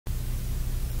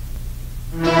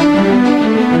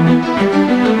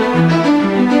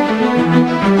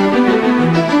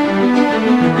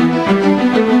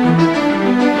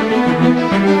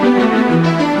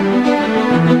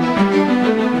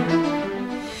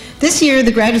This year,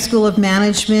 the Graduate School of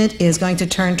Management is going to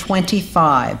turn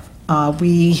 25.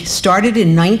 We started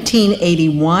in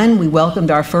 1981. We welcomed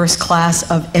our first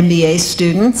class of MBA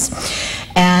students.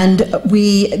 And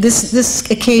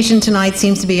this occasion tonight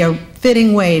seems to be a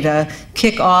fitting way to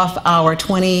kick off our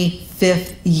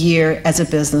 25th year as a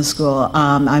business school.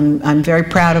 I'm very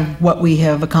proud of what we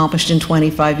have accomplished in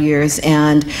 25 years,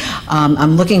 and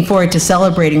I'm looking forward to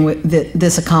celebrating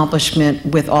this accomplishment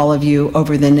with all of you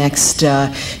over the next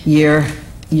year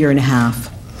and a half.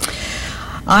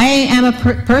 I am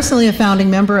personally a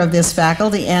founding member of this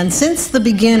faculty, and since the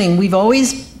beginning, we've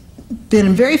always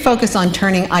been very focused on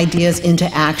turning ideas into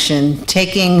action,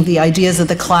 taking the ideas of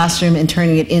the classroom and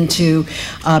turning it into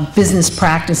business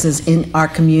practices in our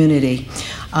community.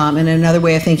 And another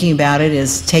way of thinking about it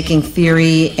is taking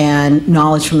theory and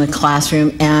knowledge from the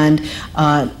classroom and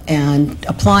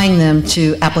applying them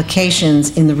to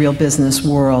applications in the real business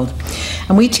world.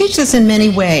 And we teach this in many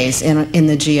ways in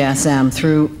the GSM.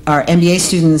 Through our MBA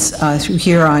students who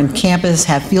here on campus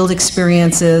have field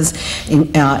experiences.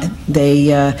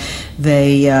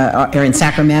 They are in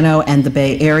Sacramento and the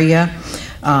Bay Area.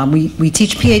 We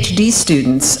teach PhD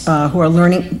students who are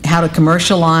learning how to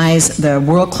commercialize the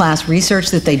world-class research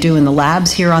that they do in the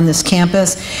labs here on this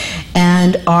campus.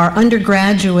 And our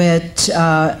undergraduate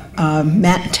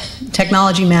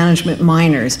technology management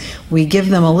minors, we give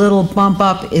them a little bump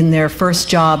up in their first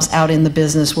jobs out in the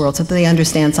business world so that they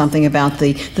understand something about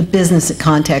the business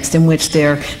context in which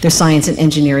their science and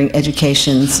engineering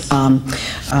educations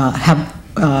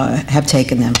have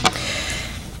taken them.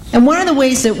 And one of the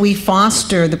ways that we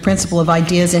foster the principle of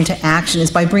ideas into action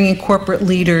is by bringing corporate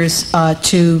leaders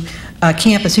to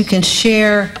campus who can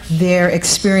share their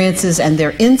experiences and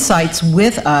their insights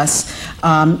with us.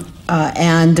 And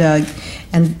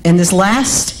this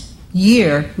last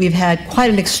year, we've had quite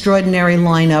an extraordinary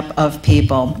lineup of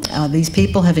people. These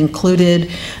people have included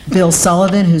Bill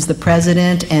Sullivan, who's the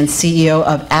president and CEO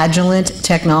of Agilent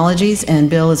Technologies, and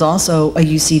Bill is also a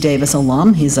UC Davis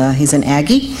alum. He's an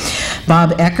Aggie.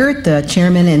 Bob Eckert, the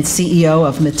chairman and CEO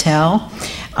of Mattel,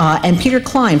 and Peter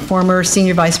Klein, former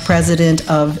senior vice president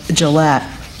of Gillette.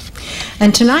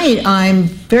 And tonight, I'm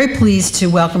very pleased to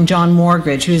welcome John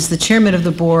Morgridge, who is the chairman of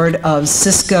the board of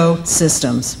Cisco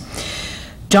Systems.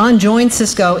 John joined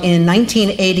Cisco in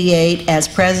 1988 as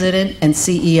president and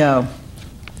CEO.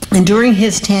 And during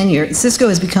his tenure, Cisco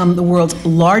has become the world's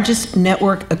largest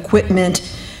network equipment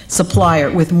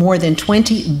supplier with more than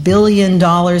 $20 billion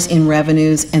in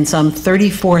revenues and some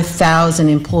 34,000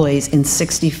 employees in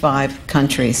 65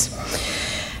 countries.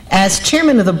 As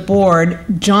chairman of the board,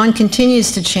 John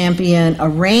continues to champion a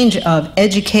range of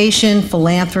education,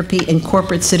 philanthropy, and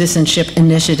corporate citizenship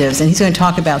initiatives, and he's going to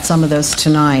talk about some of those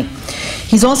tonight.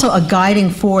 He's also a guiding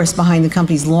force behind the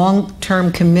company's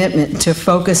long-term commitment to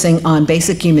focusing on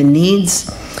basic human needs,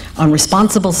 on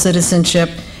responsible citizenship,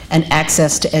 and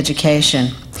access to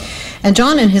education. And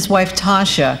John and his wife,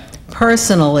 Tasha,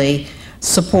 personally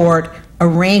support a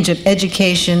range of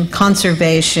education,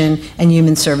 conservation, and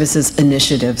human services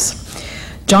initiatives.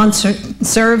 John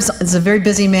serves as a very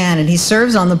busy man, and he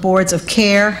serves on the boards of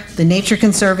CARE, the Nature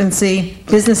Conservancy,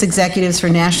 Business Executives for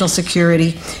National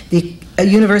Security, the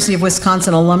University of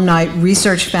Wisconsin Alumni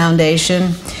Research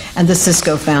Foundation, and the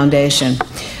Cisco Foundation,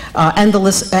 and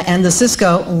the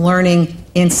Cisco Learning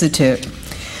Institute.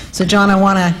 So John, I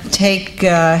want to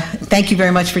thank you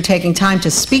very much for taking time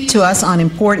to speak to us on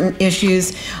important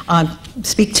issues,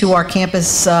 speak to our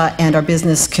campus and our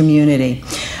business community.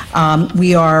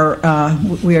 We're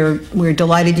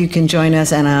delighted you can join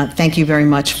us, and thank you very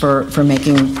much for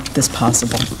making this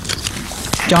possible.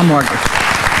 John Morgridge.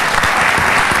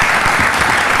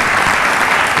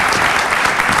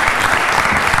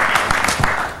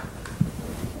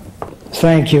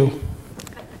 Thank you.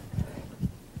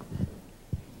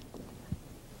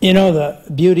 You know, the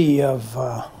beauty of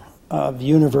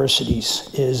universities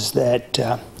is that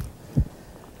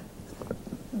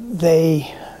the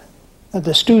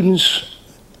students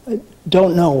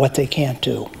don't know what they can't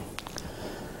do.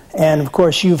 And of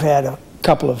course, you've had a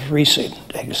couple of recent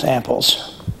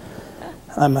examples.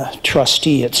 I'm a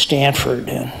trustee at Stanford,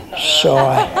 and so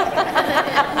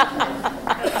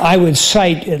I would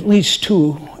cite at least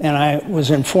two, and I was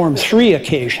informed 3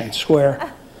 occasions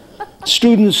where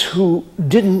students who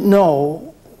didn't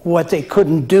know what they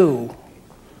couldn't do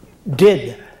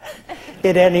did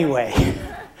it anyway.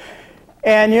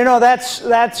 And you know,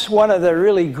 that's one of the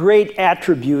really great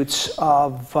attributes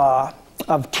of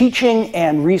of teaching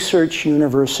and research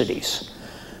universities.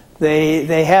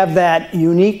 They have that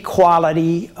unique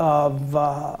quality of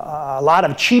a lot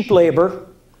of cheap labor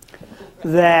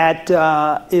that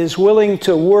is willing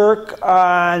to work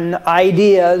on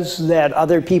ideas that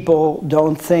other people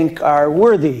don't think are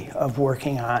worthy of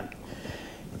working on.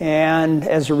 And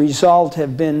as a result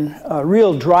have been a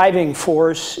real driving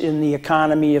force in the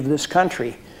economy of this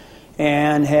country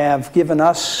and have given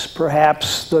us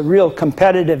perhaps the real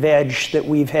competitive edge that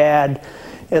we've had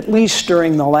at least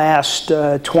during the last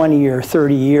 20 or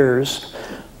 30 years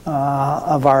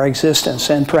of our existence.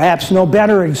 And perhaps no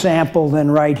better example than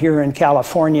right here in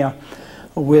California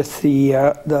with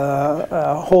the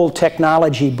whole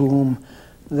technology boom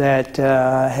that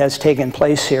has taken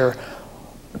place here.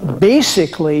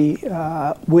 Basically,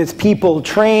 with people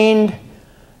trained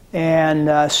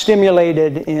and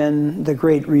stimulated in the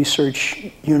great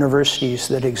research universities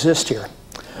that exist here.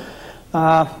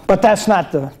 But that's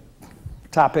not the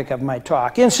topic of my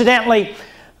talk. Incidentally,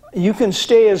 you can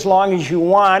stay as long as you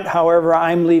want, however,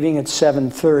 I'm leaving at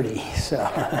 7:30, so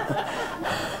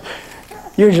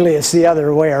usually it's the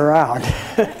other way around.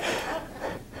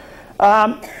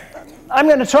 I'm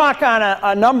going to talk on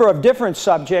a number of different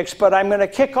subjects, but I'm going to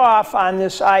kick off on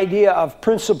this idea of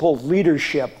principled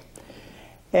leadership.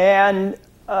 And,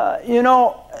 you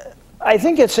know, I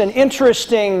think it's an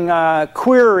interesting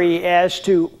query as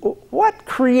to what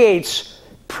creates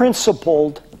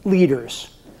principled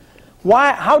leaders.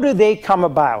 How do they come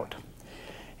about?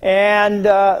 And,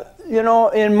 you know,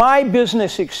 in my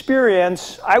business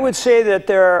experience, I would say that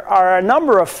there are a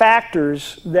number of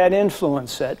factors that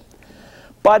influence it.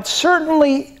 But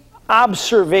certainly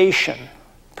observation,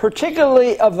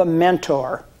 particularly of a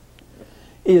mentor,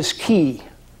 is key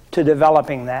to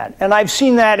developing that. And I've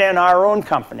seen that in our own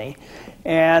company.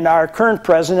 And our current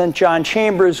president, John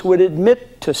Chambers, would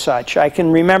admit to such. I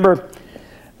can remember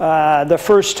the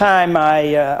first time I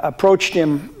approached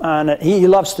him on it. He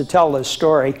loves to tell this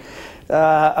story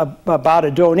about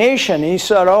a donation. He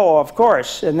said, "Oh, of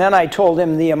course." And then I told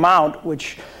him the amount,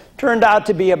 which turned out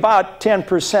to be about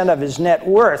 10% of his net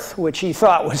worth, which he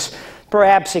thought was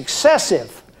perhaps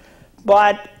excessive.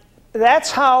 But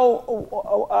that's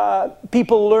how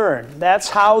people learn. That's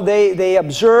how they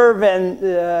observe and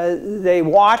they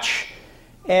watch,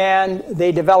 and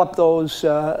they develop those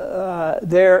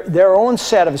their own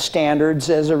set of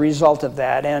standards as a result of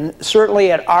that. And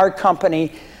certainly at our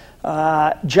company,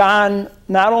 John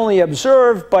not only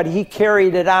observed, but he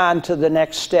carried it on to the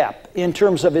next step in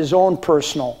terms of his own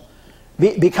personal,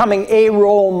 becoming a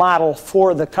role model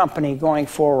for the company going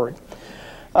forward.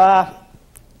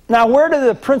 Now, where do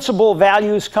the principal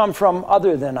values come from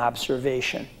other than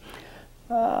observation?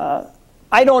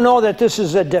 I don't know that this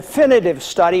is a definitive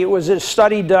study. It was a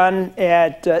study done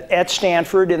at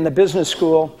Stanford in the business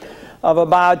school of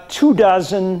about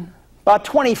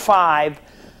 25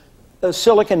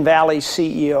 Silicon Valley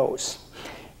CEOs.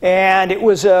 And it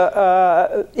was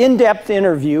an in-depth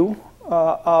interview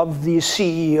of these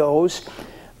CEOs,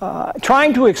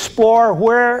 trying to explore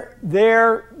where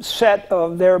their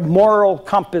moral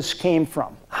compass came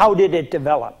from. How did it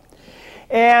develop?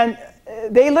 And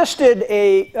they listed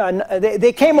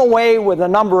they came away with a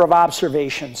number of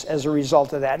observations as a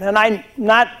result of that. And I'm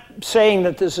not saying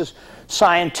that this is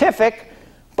scientific,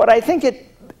 but I think it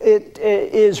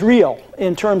is real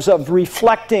in terms of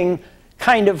reflecting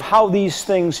kind of how these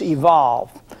things evolve.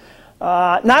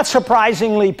 Not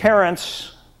surprisingly,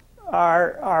 parents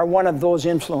are one of those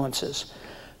influences.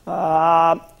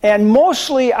 And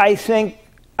mostly, I think,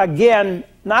 again,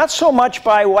 not so much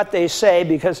by what they say,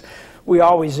 because we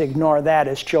always ignore that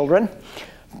as children,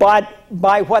 but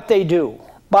by what they do,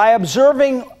 by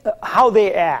observing how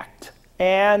they act.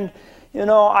 And, you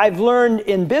know, I've learned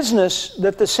in business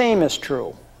that the same is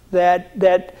true,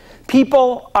 that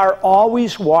people are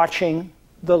always watching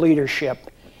the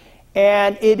leadership.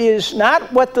 And it is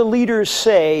not what the leaders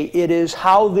say, it is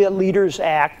how the leaders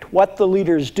act, what the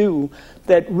leaders do,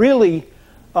 that really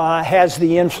has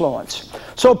the influence.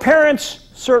 So parents,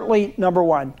 certainly number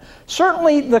one.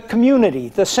 Certainly the community,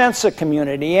 the sense of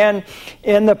community. And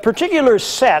in the particular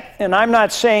set, and I'm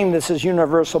not saying this is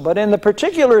universal, but in the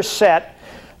particular set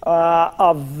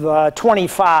of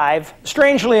 25,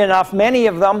 strangely enough, many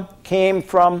of them came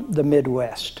from the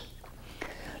Midwest.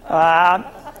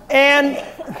 And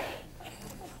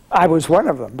I was one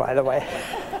of them, by the way.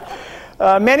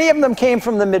 Many of them came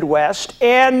from the Midwest,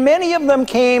 and many of them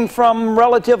came from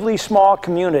relatively small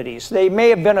communities. They may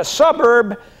have been a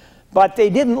suburb, but they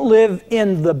didn't live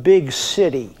in the big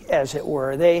city, as it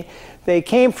were. They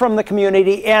came from the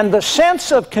community, and the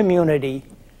sense of community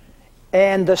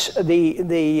and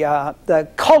the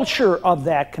culture of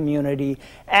that community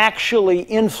actually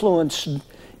influenced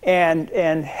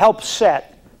and helped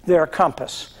set their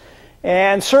compass.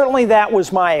 And certainly that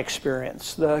was my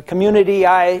experience. The community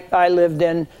I lived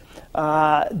in,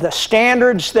 the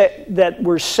standards that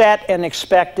were set and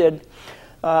expected.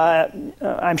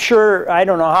 I'm sure, I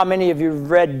don't know how many of you have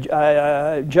read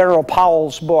General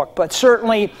Powell's book, but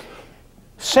certainly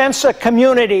sense of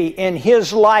community in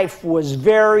his life was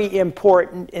very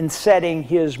important in setting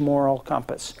his moral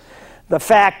compass. The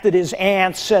fact that his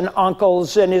aunts and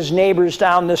uncles and his neighbors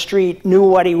down the street knew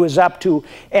what he was up to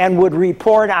and would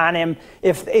report on him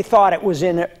if they thought it was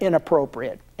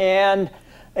inappropriate. And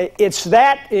it's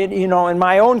that, you know, in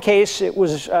my own case, it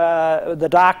was the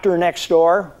doctor next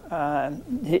door.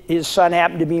 His son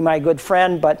happened to be my good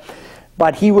friend,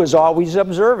 but he was always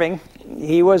observing.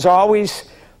 He was always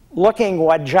looking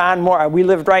what John we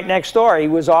lived right next door. He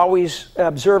was always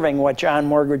observing what John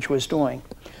Morgridge was doing.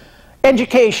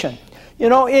 Education. You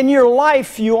know, in your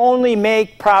life, you only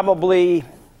make probably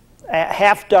a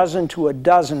half dozen to a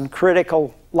dozen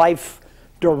critical life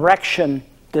direction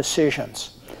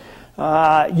decisions.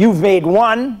 You've made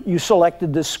one. You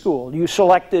selected this school. You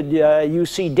selected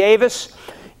UC Davis.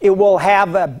 It will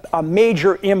have a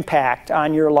major impact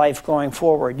on your life going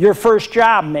forward. Your first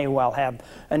job may well have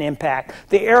an impact.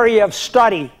 The area of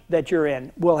study that you're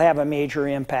in will have a major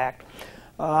impact.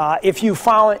 If you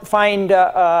find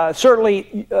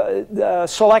certainly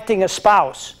selecting a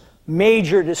spouse,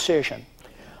 major decision.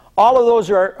 All of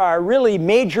those are really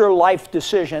major life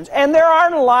decisions, and there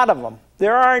aren't a lot of them.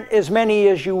 There aren't as many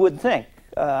as you would think,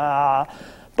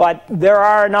 but there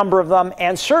are a number of them,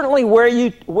 and certainly where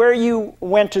you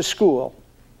went to school,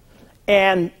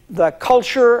 and the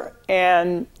culture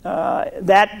and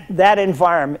that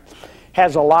environment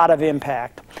has a lot of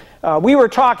impact. We were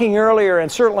talking earlier,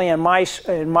 and certainly in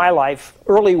my life,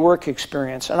 early work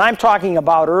experience. And I'm talking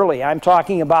about early. I'm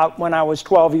talking about when I was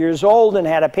 12 years old and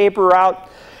had a paper route,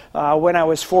 when I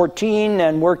was 14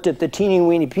 and worked at the teeny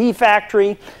weeny pea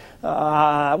factory,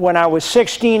 when I was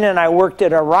 16 and I worked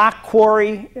at a rock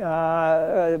quarry,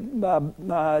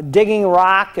 digging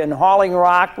rock and hauling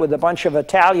rock with a bunch of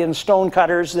Italian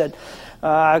stonecutters that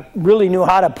really knew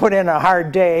how to put in a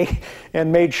hard day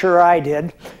and made sure I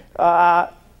did.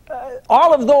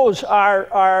 All of those are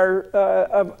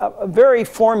a very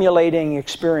formulating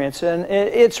experience, and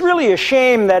it's really a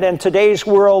shame that in today's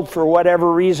world, for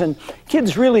whatever reason,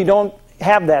 kids really don't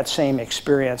have that same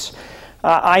experience.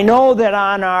 I know that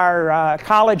on our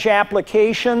college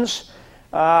applications,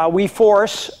 we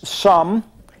force some,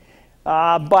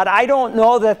 but I don't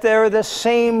know that they're the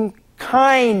same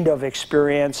kind of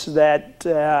experience that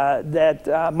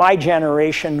my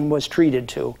generation was treated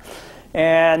to.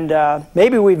 And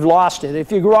maybe we've lost it.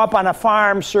 If you grew up on a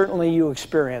farm, certainly you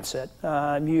experience it.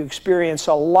 You experience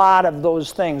a lot of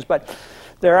those things, but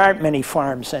there aren't many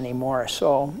farms anymore,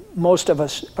 so most of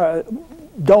us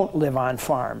don't live on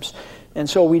farms. And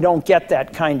so we don't get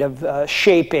that kind of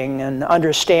shaping and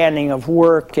understanding of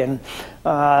work and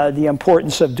the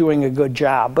importance of doing a good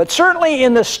job. But certainly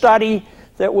in the study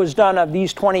that was done of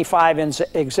these 25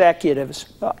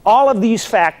 executives, all of these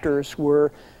factors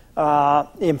were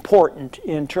important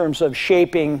in terms of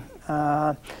shaping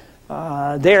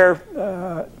their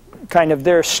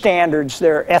standards,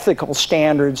 their ethical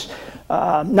standards,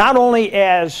 not only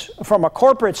as from a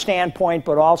corporate standpoint,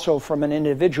 but also from an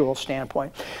individual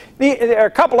standpoint. There are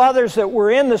a couple others that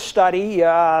were in the study.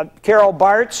 Carol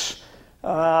Bartz,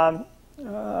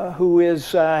 who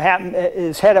is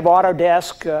head of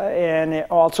Autodesk and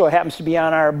also happens to be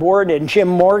on our board, and Jim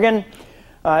Morgan.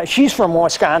 She's from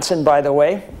Wisconsin, by the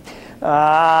way.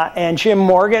 And Jim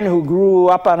Morgan, who grew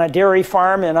up on a dairy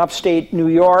farm in upstate New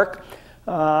York,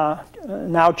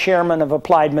 now chairman of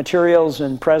Applied Materials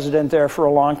and president there for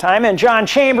a long time. And John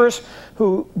Chambers,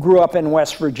 who grew up in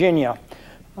West Virginia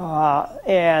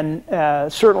and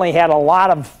certainly had a lot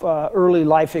of early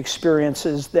life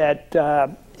experiences that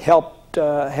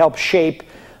helped shape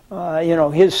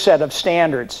his set of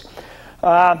standards.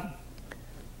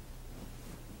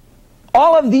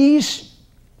 All of these,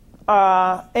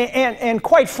 and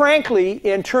quite frankly,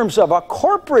 in terms of a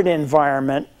corporate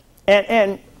environment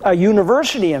and a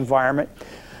university environment,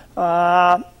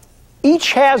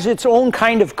 each has its own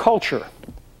kind of culture.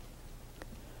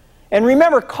 And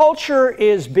remember, culture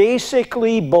is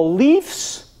basically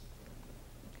beliefs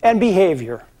and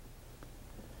behavior.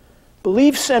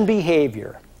 Beliefs and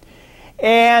behavior.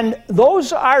 And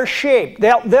those are shaped.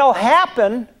 They'll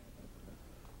happen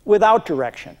without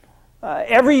direction.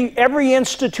 Every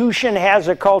institution has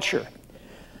a culture.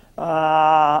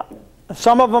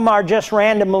 Some of them are just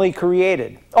randomly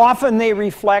created. Often they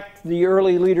reflect the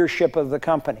early leadership of the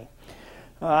company.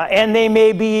 And they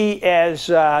may be as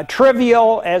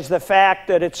trivial as the fact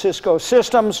that at Cisco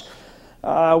Systems,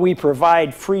 we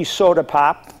provide free soda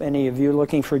pop, any of you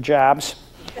looking for jobs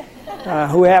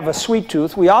who have a sweet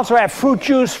tooth. We also have fruit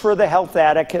juice for the health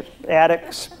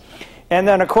addicts. And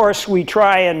then, of course, we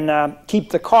try and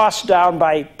keep the cost down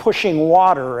by pushing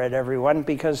water at everyone,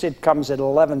 because it comes at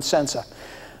 11 cents a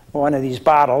one of these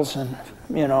bottles, and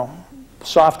you know,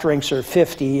 soft drinks are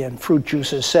 50 and fruit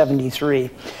juice is 73.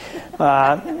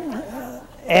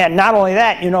 And not only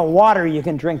that, you know, water you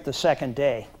can drink the second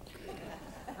day.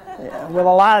 With a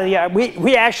lot of the,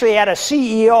 we actually had a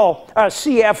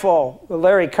CFO,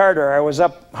 Larry Carter. I was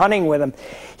up hunting with him.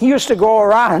 He used to go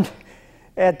around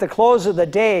at the close of the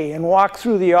day and walk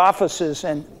through the offices,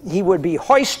 and he would be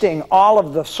hoisting all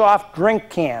of the soft drink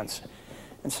cans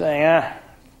and saying,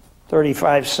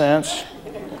 35 cents,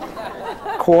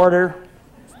 quarter,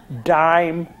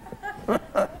 dime.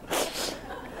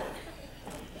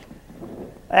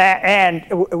 And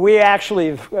we actually,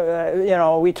 you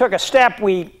know, we took a step.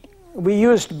 We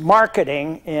used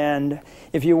marketing, and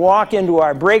if you walk into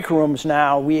our break rooms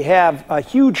now, we have a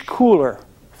huge cooler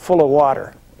full of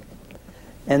water.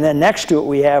 And then next to it,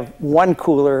 we have one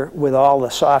cooler with all the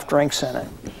soft drinks in it.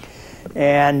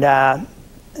 And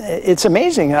it's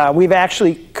amazing. We've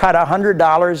actually cut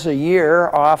 $100 a year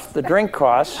off the drink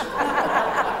costs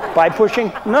by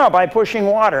pushing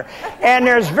water. And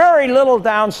there's very little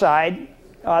downside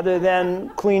other than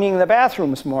cleaning the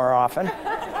bathrooms more often.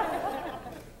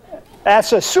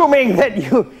 That's assuming that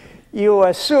you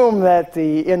assume that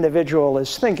the individual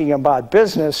is thinking about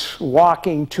business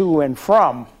walking to and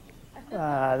from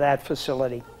that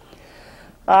facility.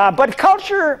 But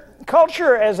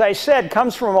culture, as I said,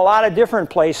 comes from a lot of different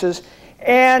places,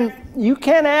 and you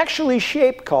can actually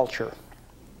shape culture.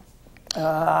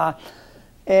 And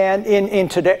in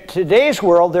today's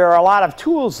world, there are a lot of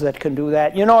tools that can do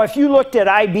that. You know, if you looked at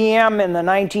IBM in the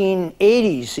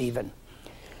 1980s even,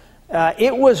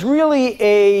 it was really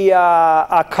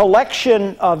a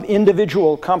collection of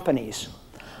individual companies.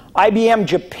 IBM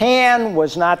Japan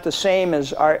was not the same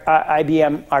as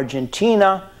IBM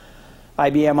Argentina.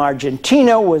 IBM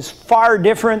Argentina was far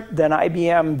different than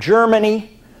IBM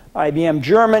Germany. IBM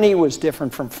Germany was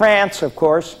different from France, of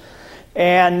course.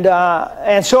 And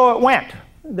so it went.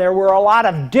 There were a lot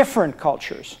of different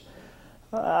cultures.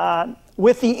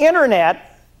 With the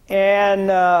internet and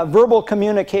verbal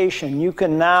communication, you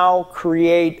can now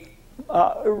create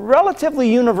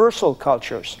relatively universal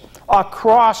cultures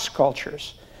across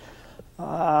cultures.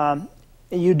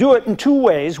 You do it in two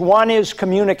ways. One is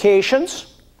communications.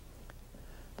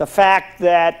 The fact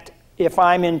that if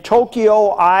I'm in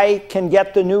Tokyo, I can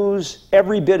get the news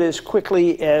every bit as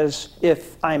quickly as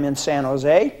if I'm in San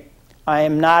Jose. I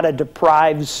am not a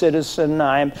deprived citizen.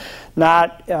 I'm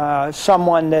not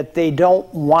someone that they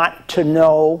don't want to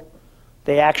know.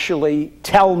 They actually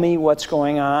tell me what's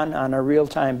going on a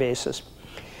real-time basis.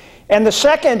 And the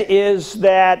second is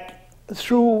that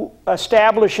through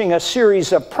establishing a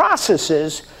series of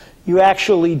processes, you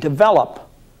actually develop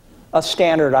a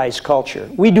standardized culture.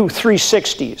 We do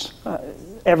 360s.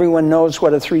 Everyone knows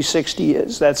what a 360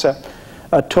 is. That's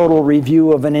a total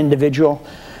review of an individual.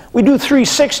 We do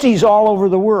 360s all over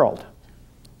the world.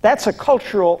 That's a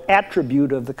cultural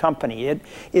attribute of the company.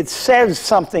 It says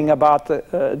something about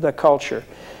the culture.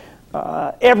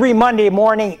 Every Monday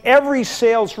morning, every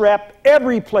sales rep,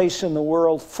 every place in the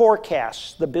world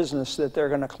forecasts the business that they're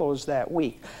going to close that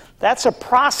week. That's a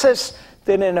process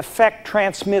that in effect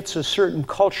transmits a certain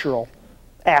cultural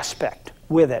aspect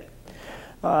with it.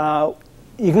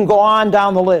 You can go on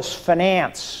down the list: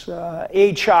 finance,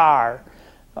 HR,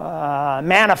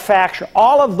 manufacture,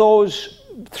 all of those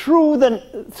through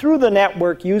the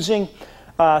network using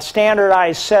a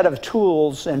standardized set of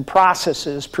tools and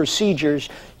processes, procedures.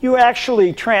 You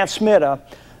actually transmit a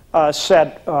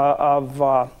set of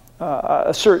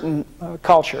a certain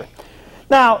culture.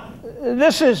 Now,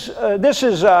 this is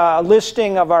a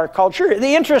listing of our culture.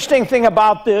 The interesting thing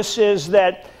about this is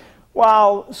that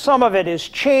while some of it has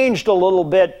changed a little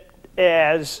bit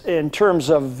as in terms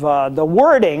of the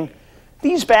wording,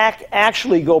 these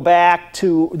actually go back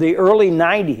to the early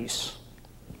 90s,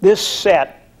 this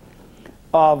set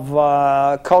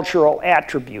of cultural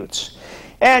attributes.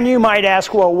 And you might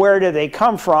ask, well, where do they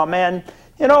come from? And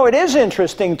you know, it is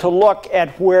interesting to look at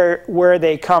where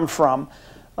they come from.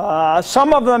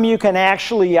 Some of them you can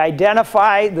actually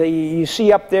identify. You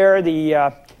see up there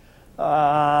the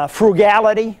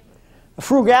frugality.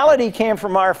 Frugality came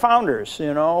from our founders.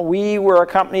 You know, we were a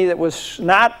company that was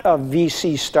not a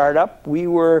VC startup. We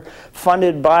were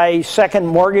funded by second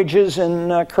mortgages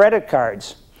and credit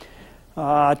cards.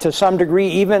 To some degree,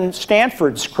 even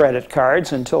Stanford's credit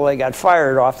cards until they got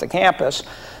fired off the campus.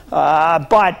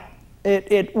 But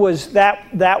it was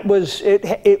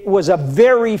a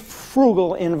very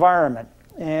frugal environment,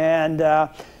 and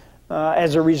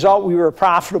as a result, we were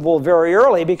profitable very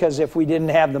early because if we didn't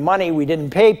have the money, we didn't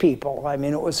pay people. I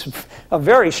mean, it was a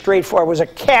very straightforward. It was a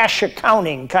cash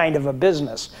accounting kind of a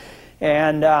business,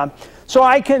 and so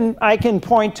I can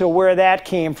point to where that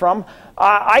came from.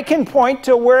 I can point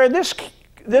to where this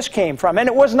came from, and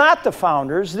it was not the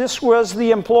founders. This was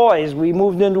the employees. We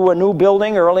moved into a new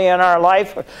building early in our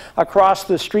life across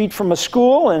the street from a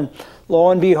school, and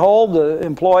lo and behold, the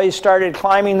employees started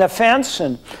climbing the fence,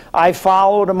 and I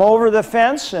followed them over the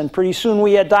fence, and pretty soon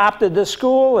we adopted the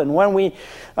school, and when we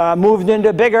moved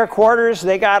into bigger quarters,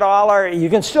 they got all our, you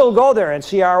can still go there and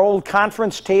see our old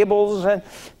conference tables and,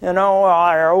 you know,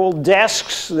 our old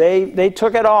desks. They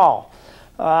took it all.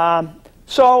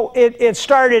 So it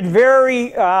started very,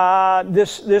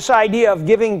 this idea of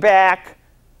giving back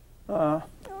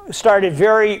started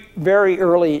very, very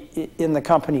early in the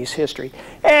company's history.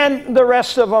 And the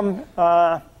rest of them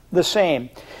the same.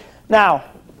 Now,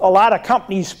 a lot of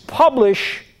companies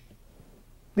publish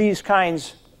these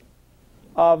kinds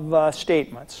of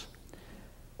statements.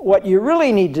 What you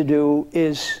really need to do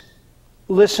is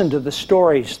listen to the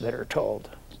stories that are told.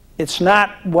 It's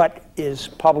not what is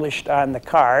published on the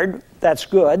card. That's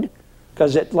good,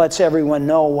 because it lets everyone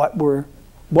know what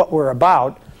we're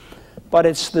about. But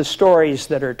it's the stories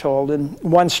that are told. And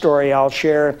one story I'll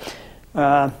share,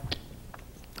 our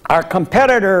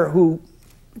competitor who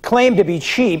claimed to be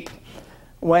cheap,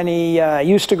 when he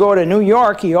used to go to New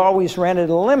York, he always rented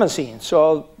a limousine.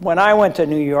 So when I went to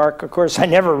New York, of course, I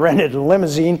never rented a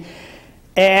limousine.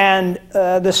 And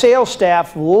the sales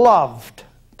staff loved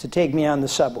to take me on the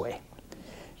subway.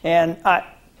 And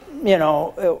you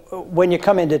know, when you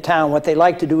come into town, what they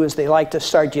like to do is they like to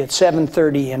start you at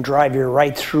 7:30 and drive you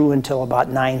right through until about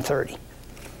 9:30.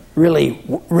 Really,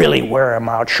 really wear them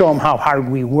out, show them how hard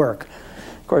we work.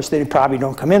 Of course, they probably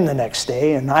don't come in the next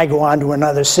day, and I go on to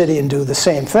another city and do the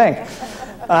same thing.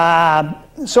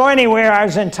 So anyway, I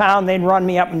was in town, they'd run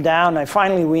me up and down, and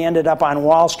finally we ended up on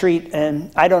Wall Street, and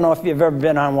I don't know if you've ever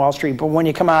been on Wall Street, but when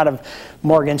you come out of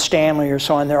Morgan Stanley or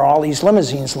so on, there are all these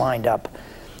limousines lined up.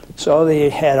 So they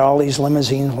had all these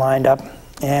limousines lined up,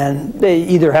 and they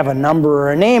either have a number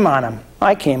or a name on them.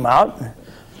 I came out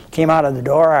of the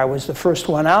door, I was the first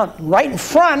one out. Right in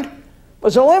front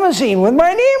was a limousine with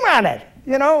my name on it.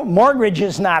 You know, Morgridge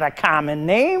is not a common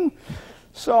name.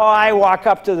 So I walk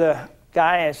up to the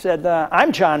guy, I said,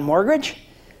 I'm John Morgridge.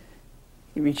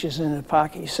 He reaches in the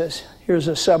pocket, he says, here's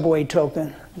a subway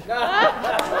token.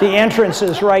 The entrance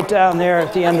is right down there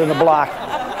at the end of the block.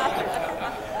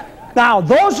 Now,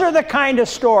 those are the kind of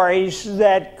stories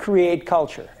that create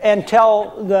culture and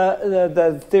tell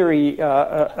the theory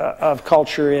of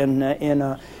culture in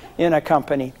a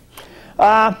company.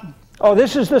 Oh,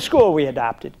 this is the school we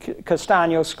adopted,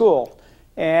 Castaño School.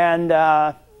 And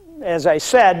as I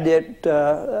said,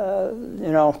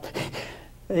 you know,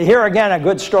 here again, a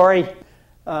good story.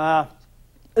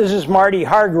 This is Marty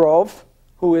Hargrove,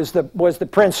 who was the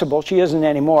principal. She isn't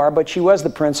anymore, but she was the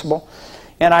principal.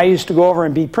 And I used to go over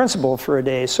and be principal for a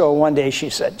day. So one day she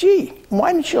said, gee,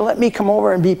 why don't you let me come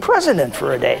over and be president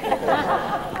for a day?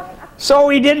 So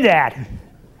we did that.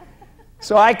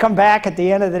 So I come back at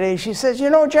the end of the day. She says,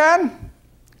 you know, John,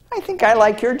 I think I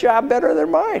like your job better than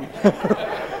mine.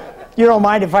 You don't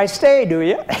mind if I stay, do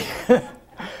you?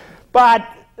 But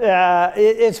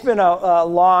it's been a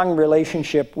long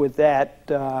relationship with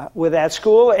that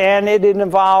school, and it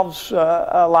involves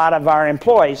a lot of our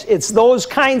employees. It's those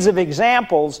kinds of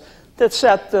examples that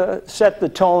set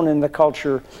the tone and the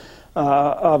culture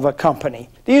of a company.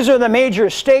 These are the major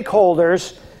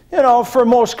stakeholders, you know, for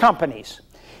most companies.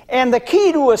 And the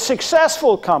key to a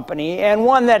successful company, and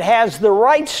one that has the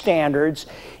right standards,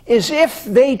 is if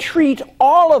they treat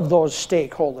all of those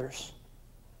stakeholders.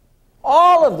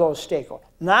 All of those stakeholders.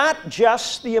 Not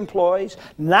just the employees,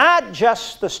 not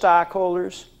just the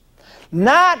stockholders,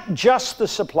 not just the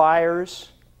suppliers,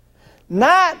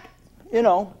 not, you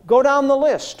know, go down the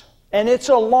list. And it's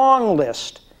a long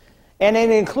list. And it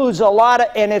includes a lot of,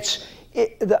 and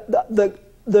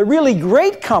the really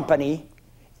great company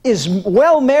is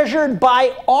well measured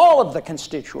by all of the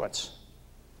constituents,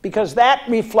 because that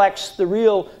reflects the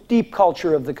real deep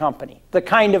culture of the company, the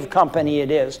kind of company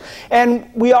it is. And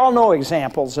we all know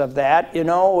examples of that, you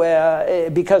know,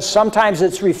 because sometimes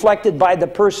it's reflected by the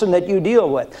person that you deal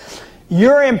with.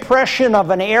 Your impression of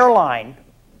an airline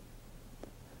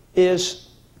is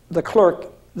the clerk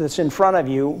that's in front of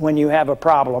you when you have a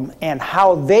problem and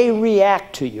how they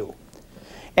react to you.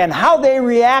 And how they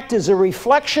react is a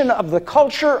reflection of the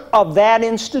culture of that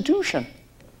institution,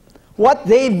 what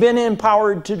they've been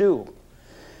empowered to do.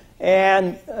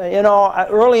 And, you know,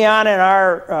 early on in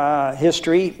our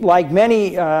history, like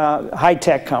many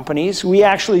high-tech companies, we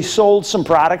actually sold some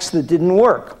products that didn't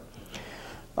work.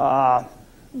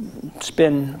 It's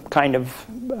been kind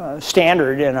of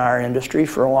standard in our industry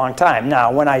for a long time.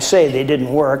 Now, when I say they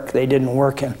didn't work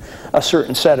in a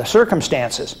certain set of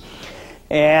circumstances.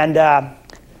 And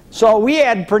so we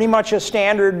had pretty much a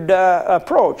standard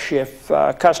approach. If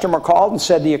a customer called and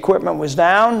said the equipment was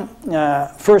down,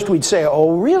 first we'd say,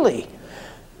 "Oh, really?"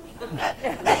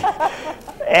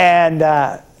 And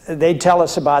they'd tell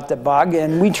us about the bug,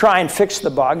 and we'd try and fix the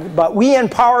bug. But we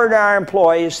empowered our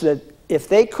employees that if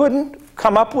they couldn't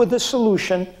come up with a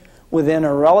solution within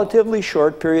a relatively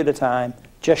short period of time,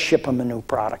 just ship them a new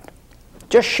product.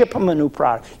 Just ship them a new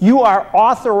product. You are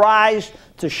authorized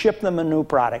to ship them a new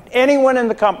product. Anyone in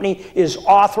the company is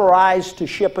authorized to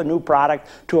ship a new product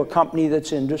to a company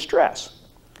that's in distress.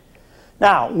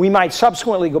 Now, we might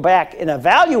subsequently go back and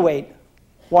evaluate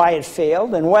why it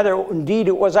failed and whether indeed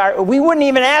it was our... We wouldn't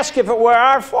even ask if it were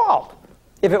our fault.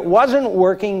 If it wasn't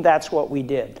working, that's what we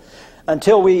did.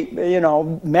 Until we, you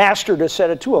know, mastered a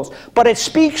set of tools. But it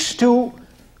speaks to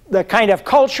the kind of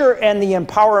culture and the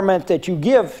empowerment that you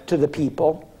give to the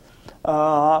people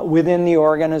within the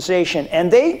organization.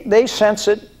 And they sense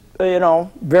it, you know,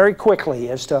 very quickly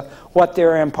as to what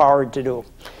they're empowered to do.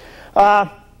 I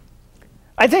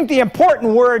think the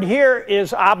important word here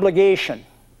is obligation.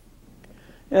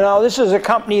 You know, this is a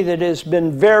company that has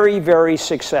been very, very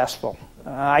successful.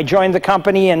 I joined the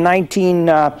company in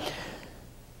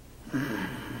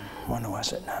when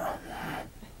was it now?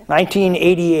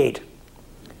 1988.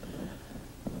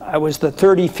 I was the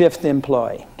 35th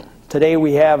employee. Today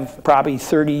we have probably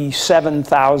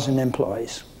 37,000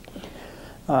 employees.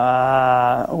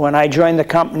 When I joined the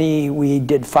company, we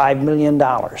did $5 million.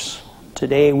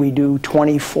 Today we do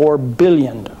 $24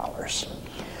 billion.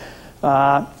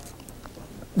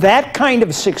 That kind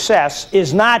of success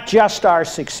is not just our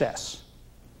success.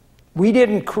 We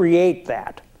didn't create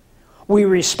that. We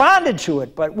responded to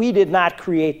it, but we did not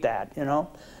create that, you know.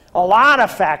 A lot of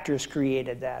factors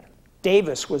created that.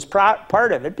 Davis was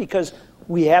part of it because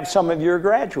we have some of your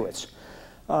graduates.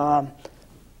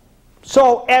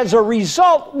 So as a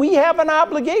result, we have an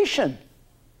obligation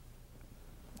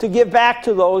to give back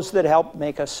to those that helped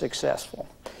make us successful.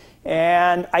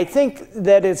 And I think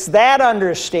that it's that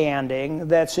understanding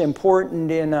that's important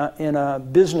in a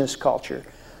business culture.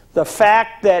 The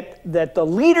fact that the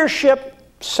leadership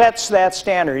sets that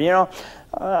standard. You know,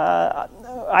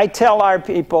 I tell our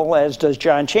people, as does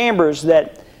John Chambers,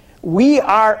 that we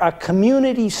are a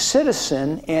community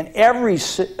citizen in every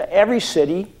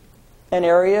city and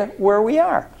area where we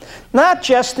are. Not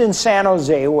just in San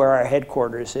Jose, where our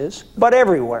headquarters is, but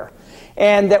everywhere.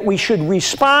 And that we should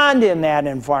respond in that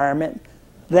environment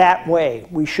that way.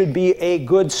 We should be a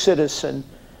good citizen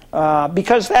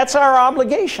because that's our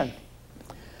obligation.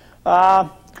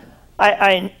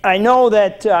 I know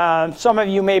that some of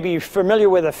you may be familiar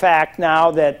with the fact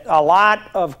now that a lot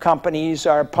of companies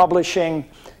are publishing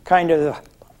kind of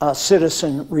a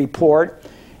citizen report.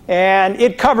 And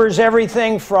it covers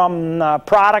everything from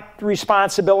product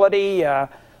responsibility, the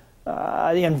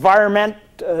environment,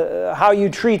 how you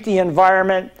treat the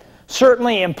environment,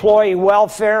 certainly employee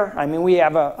welfare. I mean, we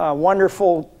have a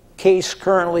wonderful case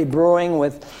currently brewing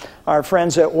with our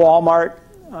friends at Walmart.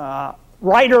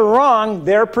 Right or wrong,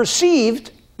 they are perceived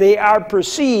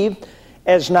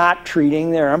as not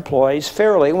treating their employees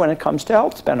fairly when it comes to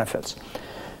health benefits.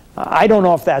 I don't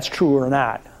know if that's true or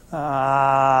not.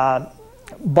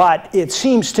 But it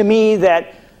seems to me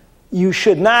that you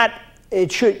should not,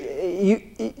 you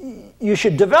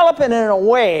should develop it in a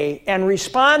way and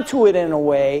respond to it in a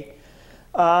way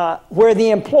where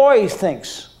the employee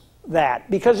thinks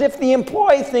that. Because if the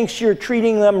employee thinks you're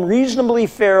treating them reasonably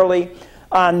fairly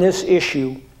on this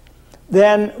issue,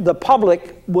 then the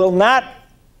public will not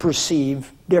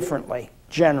perceive differently,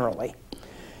 generally.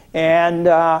 And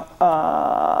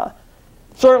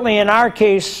certainly in our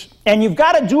case, and you've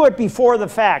got to do it before the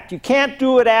fact. You can't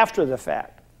do it after the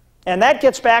fact. And that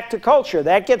gets back to culture.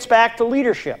 That gets back to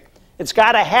leadership. It's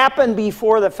got to happen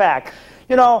before the fact.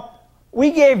 You know,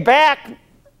 we gave back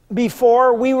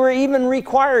before we were even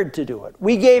required to do it.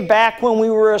 We gave back when we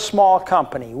were a small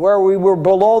company, where we were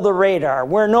below the radar,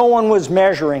 where no one was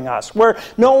measuring us, where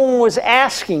no one was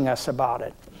asking us about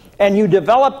it. And you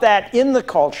develop that in the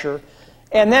culture,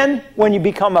 And then when you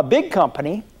become a big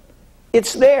company,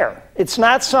 it's there. It's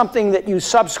not something that you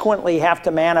subsequently have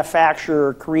to manufacture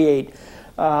or create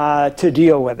to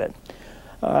deal with it.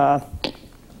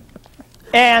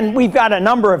 And we've got a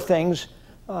number of things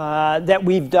that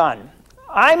we've done.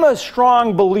 I'm a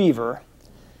strong believer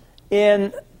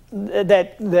in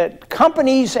that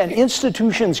companies and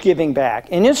institutions giving back.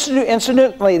 And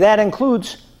incidentally, that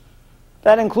includes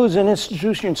an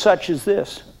institution such as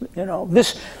this. You know,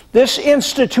 this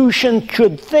institution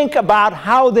should think about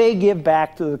how they give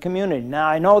back to the community. Now,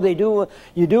 I know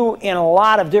you do in a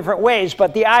lot of different ways,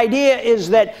 but the idea is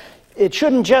that it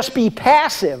shouldn't just be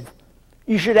passive.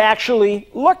 You should actually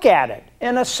look at it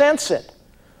and assess it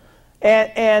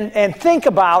and think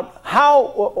about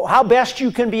how best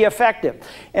you can be effective.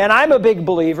 And I'm a big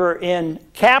believer in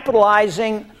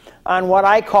capitalizing on what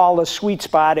I call the sweet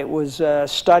spot. It was a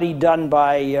study done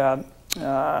by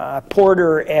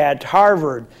Porter at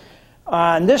Harvard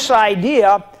on this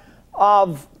idea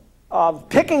of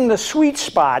picking the sweet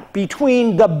spot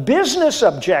between the business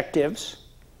objectives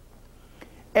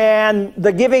and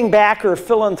the giving back or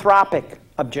philanthropic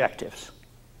objectives.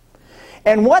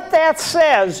 And what that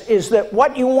says is that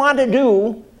what you want to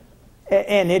do,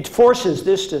 and it forces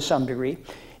this to some degree,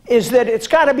 is that it's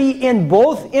got to be in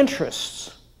both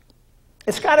interests.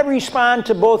 It's got to respond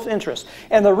to both interests.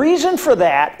 And the reason for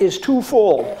that is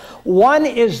twofold. One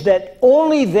is that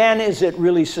only then is it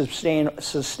really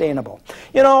sustainable.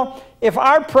 You know, if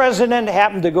our president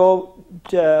happened to go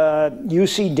to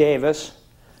UC Davis,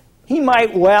 he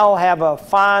might well have a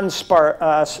fond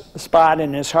spot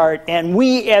in his heart, and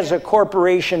we as a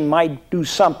corporation might do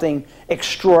something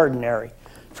extraordinary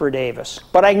for Davis.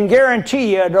 But I can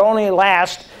guarantee you it'll only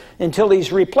last until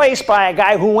he's replaced by a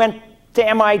guy who went to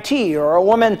MIT or a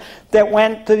woman that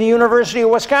went to the University of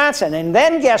Wisconsin. And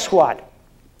then guess what?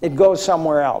 It goes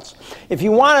somewhere else. If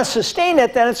you want to sustain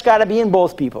it, then it's got to be in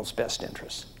both people's best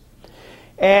interests.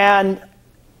 And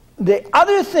the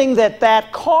other thing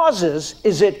that causes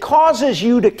is it causes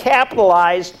you to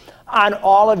capitalize on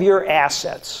all of your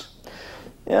assets.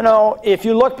 You know, if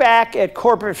you look back at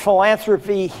corporate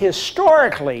philanthropy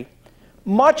historically,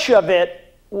 much of it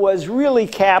was really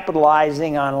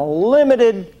capitalizing on a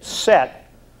limited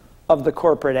set of the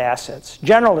corporate assets,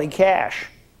 generally cash,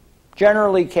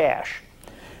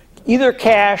 either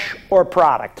cash or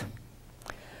product.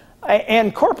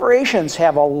 And corporations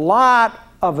have a lot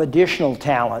of additional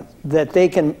talent that they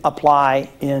can apply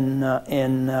in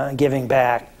giving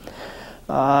back.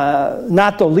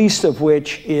 Not the least of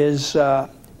which is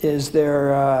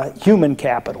their human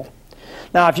capital.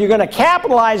 Now, if you're going to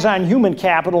capitalize on human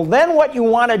capital, then what you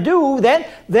want to do, then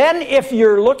if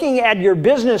you're looking at your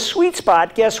business sweet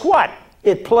spot, guess what?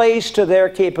 It plays to their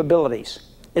capabilities.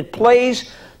 It plays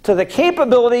to the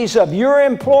capabilities of your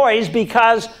employees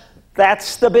because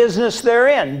that's the business they're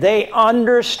in. They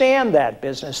understand that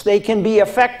business. They can be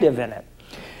effective in it.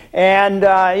 And,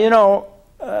 you know,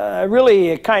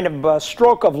 really a kind of a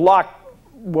stroke of luck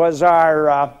was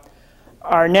our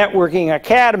Networking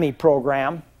Academy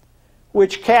program,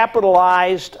 which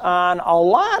capitalized on a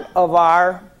lot of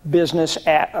our business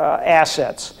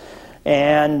assets.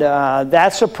 And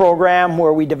that's a program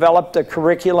where we developed a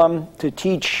curriculum to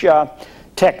teach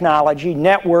technology,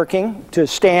 networking to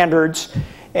standards,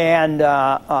 and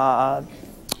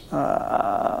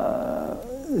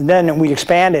then we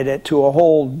expanded it to a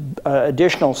whole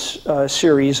additional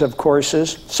series of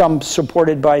courses, some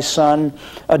supported by Sun,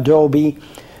 Adobe,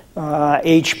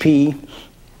 HP,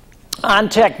 on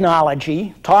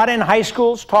technology, taught in high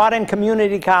schools, taught in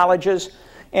community colleges,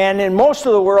 and in most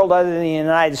of the world other than the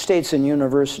United States, in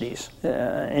universities.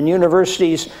 In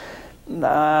universities, you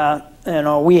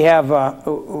know, we have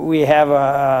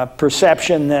a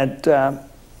perception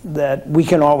that we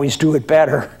can always do it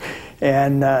better,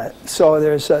 and so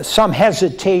there's some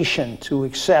hesitation to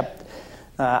accept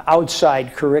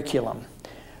outside curriculum.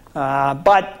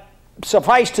 But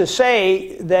suffice to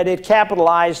say that it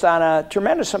capitalized on a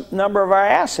tremendous number of our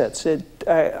assets.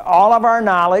 All of our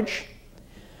knowledge.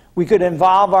 We could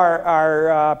involve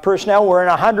our personnel. We're in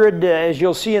 100, as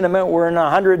you'll see in a minute, we're in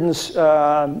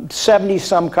 170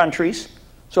 some countries.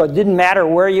 So it didn't matter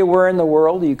where you were in the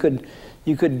world.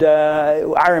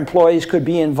 Our employees could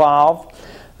be involved.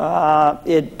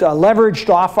 It leveraged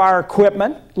off our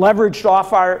equipment, leveraged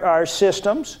off our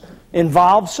systems,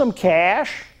 involved some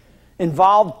cash,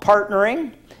 involved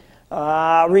partnering,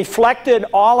 reflected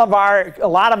a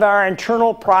lot of our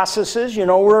internal processes. You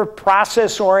know, we're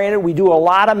process oriented. We do a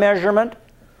lot of measurement.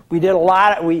 We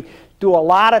do a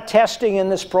lot of testing in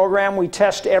this program. We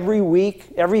test every week.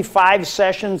 Every 5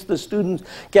 sessions, the students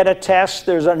get a test.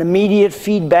 There's an immediate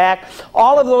feedback.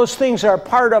 All of those things are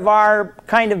part of our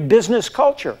kind of business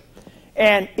culture.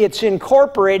 And it's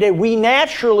incorporated, we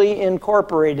naturally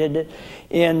incorporated it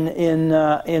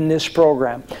in this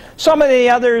program. Some of the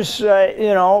others,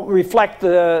 reflect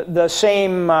the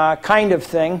same kind of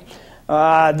thing.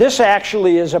 This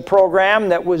actually is a program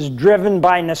that was driven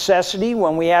by necessity.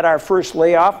 When we had our first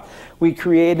layoff, we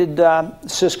created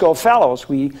Cisco Fellows.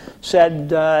 We said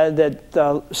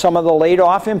that some of the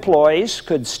laid-off employees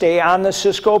could stay on the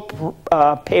Cisco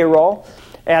payroll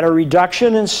at a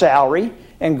reduction in salary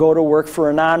and go to work for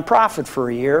a nonprofit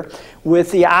for a year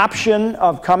with the option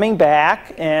of coming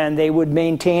back, and they would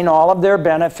maintain all of their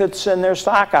benefits and their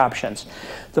stock options.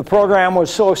 The program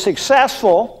was so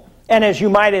successful, and as you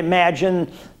might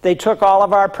imagine, they took all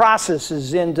of our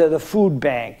processes into the food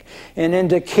bank and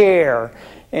into care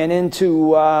and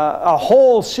into a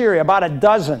whole series, about a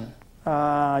dozen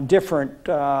different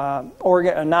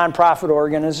nonprofit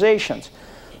organizations.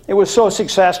 It was so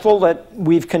successful that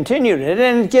we've continued it,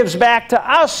 and it gives back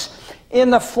to us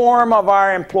in the form of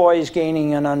our employees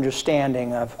gaining an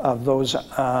understanding of those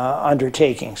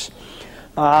undertakings.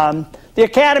 The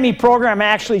Academy program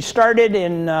actually started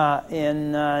in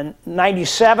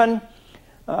 97,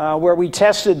 where we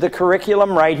tested the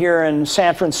curriculum right here in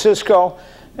San Francisco.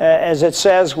 As it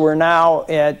says, we're now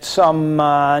at some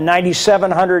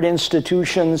 9,700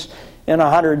 institutions in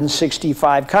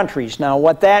 165 countries. Now,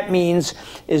 what that means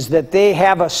is that they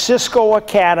have a Cisco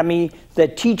Academy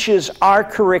that teaches our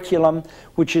curriculum,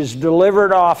 which is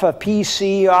delivered off a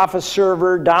PC, off a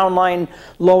server, downline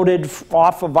loaded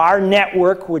off of our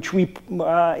network, which we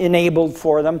enabled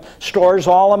for them, stores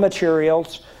all the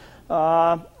materials.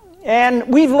 And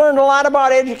we've learned a lot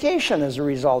about education as a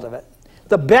result of it.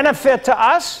 The benefit to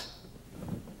us,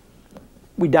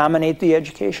 we dominate the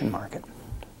education market,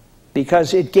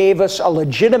 because it gave us a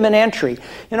legitimate entry.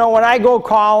 You know, when I go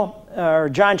call, or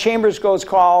John Chambers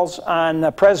calls on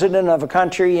the president of a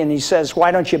country and he says,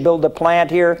 why don't you build a plant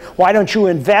here? Why don't you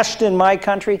invest in my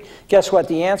country? Guess what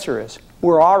the answer is?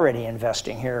 We're already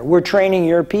investing here. We're training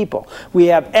your people. We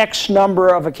have X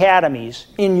number of academies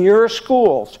in your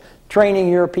schools training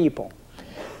your people.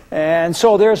 And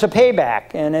so there's a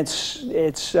payback, and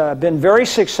it's been very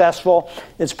successful.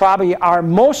 It's probably our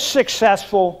most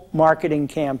successful marketing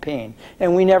campaign,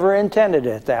 and we never intended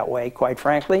it that way, quite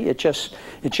frankly. It just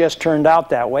turned out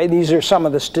that way. These are some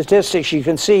of the statistics. You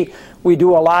can see we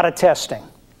do a lot of testing.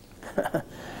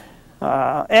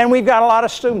 And we've got a lot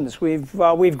of students.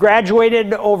 We've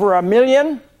graduated over 1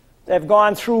 million. They've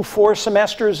gone through 4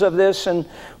 semesters of this, and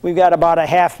we've got about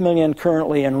 500,000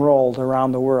 currently enrolled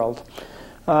around the world.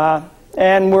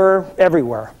 And we're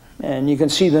everywhere. And you can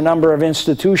see the number of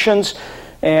institutions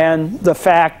and the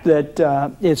fact that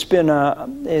it's been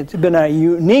a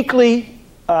unique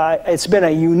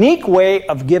way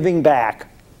of giving back,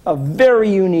 a very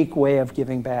unique way of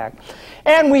giving back.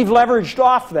 And we've leveraged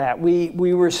off that.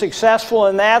 We were successful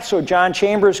in that, so John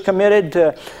Chambers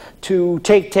committed to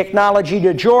take technology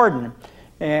to Jordan.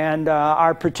 And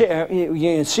you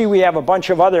can see we have a bunch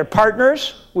of other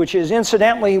partners, which is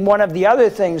incidentally one of the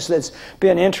other things that's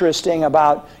been interesting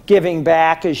about giving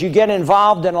back, is you get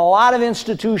involved in a lot of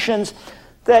institutions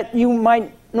that you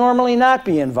might normally not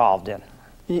be involved in.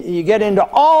 You get into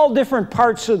all different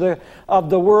parts of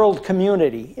the world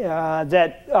community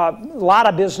that a lot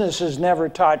of businesses never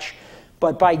touch.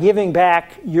 But by giving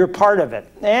back, you're part of it.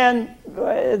 And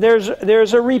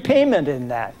there's a repayment in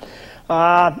that.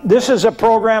 This is a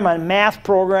program, a math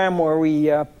program, where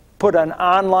we put an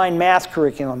online math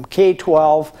curriculum,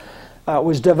 K-12. It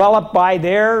was developed by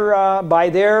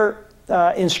their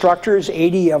instructors.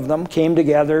 80 of them came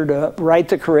together to write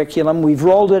the curriculum. We've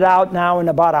rolled it out now in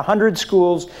about 100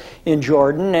 schools in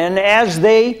Jordan, and as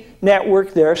they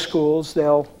network their schools,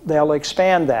 they'll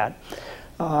expand that.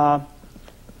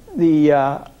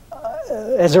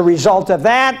 As a result of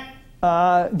that,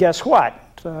 guess what?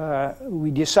 We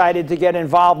decided to get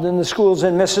involved in the schools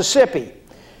in Mississippi.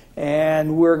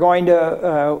 And we're going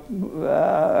to,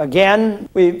 again,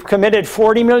 we've committed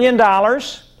 $40 million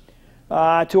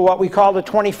to what we call the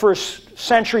 21st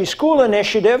Century School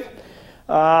Initiative,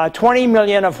 20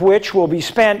 million of which will be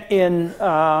spent in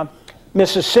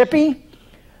Mississippi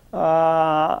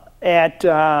at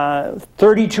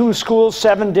 32 schools,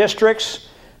 7 districts,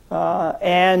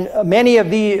 and many of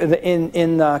the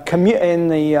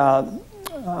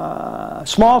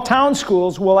small town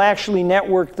schools will actually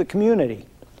network the community.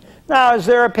 Now, is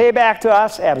there a payback to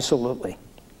us? Absolutely.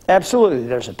 Absolutely,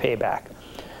 there's a payback.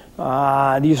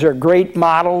 These are great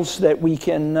models that we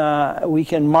can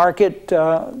market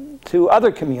to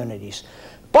other communities.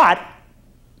 But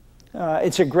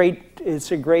it's a great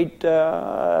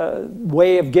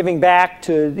way of giving back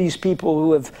to these people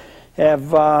who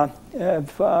have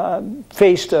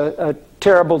faced a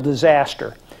terrible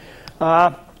disaster.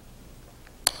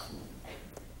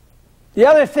 The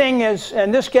other thing is,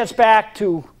 and this gets back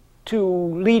to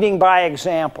leading by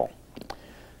example.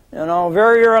 You know,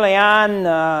 very early on,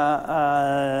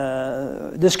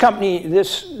 this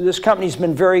company's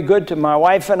been very good to my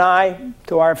wife and I,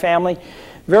 to our family.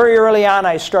 Very early on,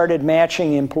 I started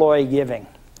matching employee giving.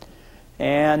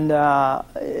 And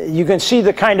you can see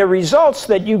the kind of results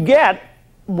that you get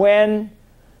when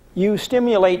you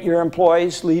stimulate your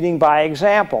employees leading by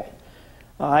example.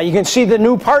 You can see the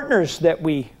new partners that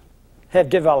we have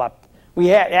developed. We've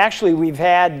had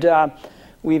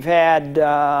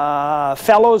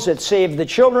fellows at Save the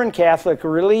Children, Catholic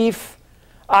Relief,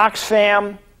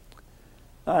 Oxfam,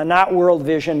 not World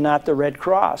Vision, not the Red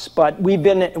Cross, but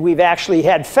we've actually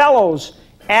had fellows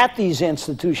at these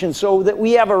institutions so that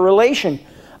we have a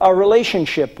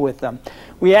relationship with them.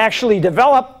 We actually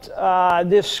developed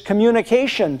this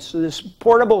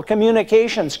portable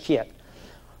communications kit.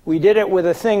 We did it with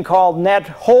a thing called Net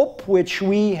Hope, which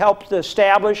we helped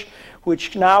establish,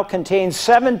 which now contains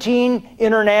 17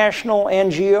 international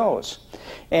NGOs.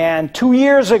 And 2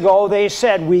 years ago, they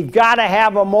said, we've got to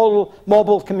have a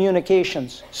mobile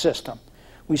communications system.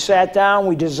 We sat down,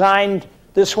 we designed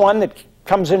this one that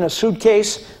comes in a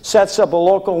suitcase, sets up a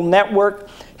local network,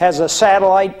 has a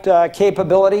satellite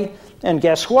capability, and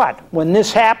guess what? When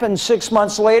this happened 6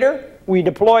 months later, we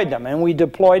deployed them, and we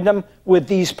deployed them with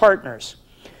these partners.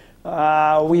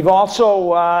 We've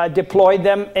also deployed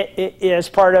them as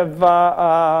part of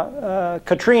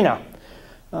Katrina.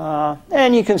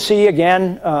 And you can see,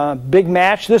 again, big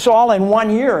match. This all in 1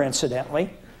 year,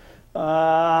 incidentally.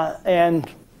 And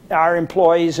our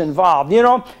employees involved. You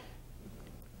know,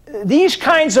 these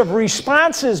kinds of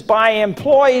responses by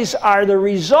employees are the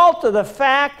result of the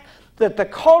fact that the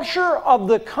culture of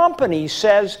the company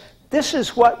says, this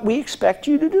is what we expect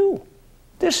you to do.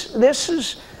 This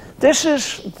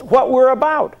is what we're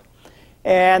about.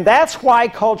 And that's why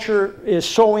culture is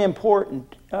so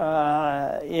important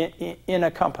in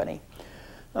a company.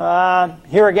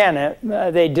 Here again,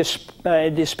 they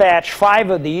dispatched 5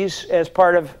 of these as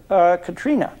part of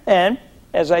Katrina. And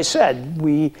as I said,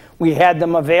 we had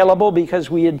them available because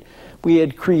we had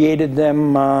created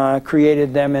them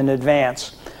in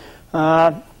advance.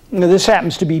 This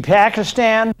happens to be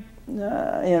Pakistan.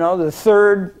 You know, the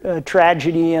third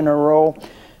tragedy in a row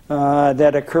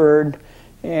that occurred,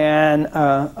 and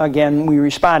again we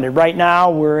responded. Right now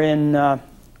we're in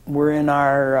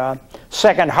our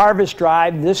second harvest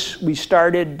drive.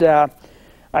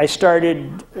 I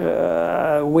started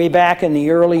way back in the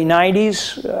early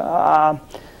 90s,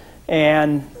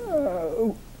 and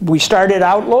we started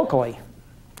out locally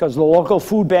because the local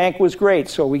food bank was great.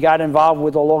 So we got involved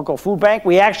with the local food bank.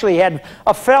 We actually had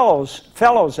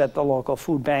fellows at the local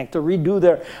food bank to redo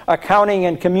their accounting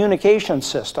and communication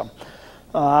system.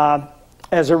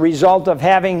 As a result of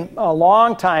having a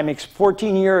long time,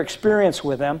 14-year experience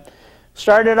with them.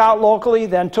 Started out locally,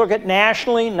 then took it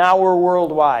nationally, now we're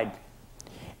worldwide.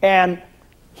 And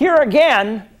here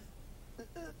again,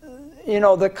 you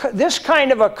know, this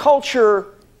kind of a culture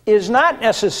is not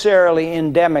necessarily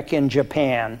endemic in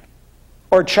Japan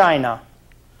or China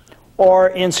or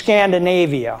in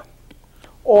Scandinavia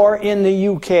or in the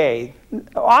UK.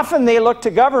 Often they look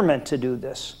to government to do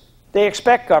this. They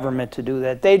expect government to do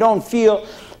that. They don't feel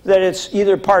that it's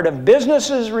either part of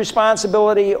business's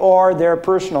responsibility or their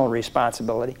personal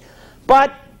responsibility.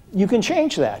 But you can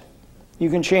change that. You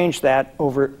can change that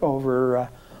over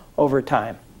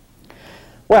time.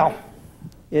 Well,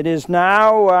 it is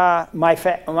now,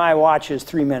 my watch is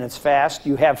 3 minutes fast.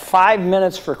 You have 5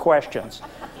 minutes for questions.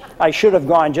 I should have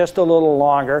gone just a little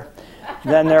longer,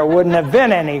 then there wouldn't have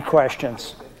been any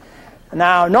questions.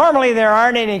 Now, normally there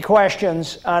aren't any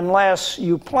questions unless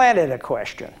you planted a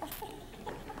question.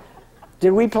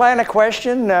 Did we plant a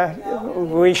question? No.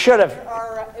 We should have.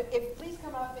 Please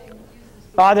come up and use this.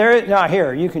 Oh, no,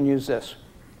 here, you can use this.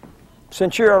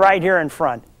 Since you're right here in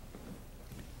front.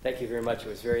 Thank you very much. It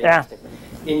was very interesting.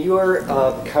 In your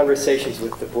conversations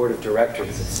with the board of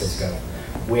directors at Cisco,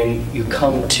 when you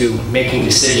come to making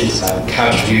decisions about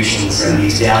contributions and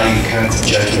these value kinds of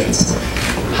judgments,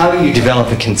 how do you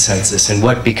develop a consensus and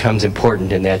what becomes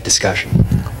important in that discussion?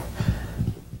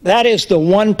 That is the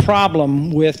one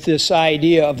problem with this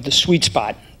idea of the sweet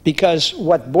spot. Because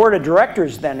what board of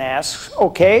directors then asks,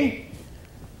 okay,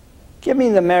 give me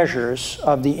the measures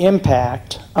of the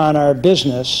impact on our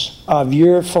business of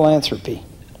your philanthropy.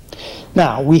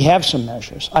 Now, we have some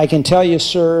measures. I can tell you,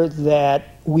 sir, that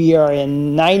we are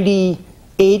in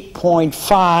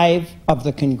 98.5 of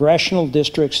the congressional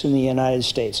districts in the United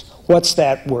States. What's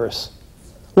that worth?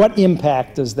 What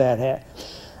impact does that have?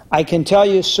 I can tell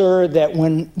you, sir, that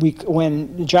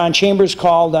when John Chambers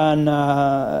called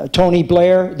on Tony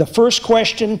Blair, the first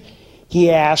question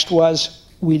he asked was,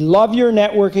 "We love your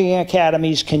networking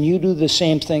academies. Can you do the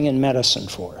same thing in medicine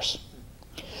for us?"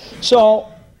 So,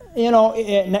 you know,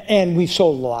 and we've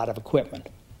sold a lot of equipment.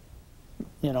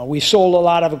 You know, we've sold a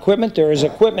lot of equipment. There is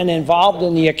equipment involved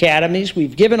in the academies.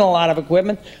 We've given a lot of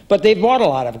equipment, but they've bought a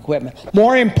lot of equipment.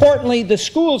 More importantly, the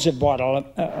schools have bought a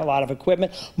lot of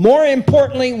equipment. More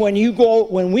importantly, when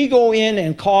we go in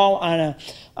and call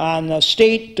on the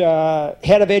state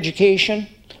head of education,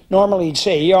 normally he'd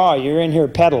say, "Yeah, you're in here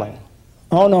peddling."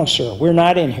 Oh no, sir, we're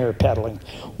not in here peddling.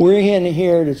 We're in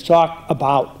here to talk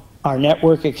about our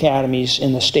network academies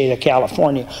in the state of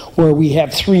California, where we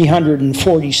have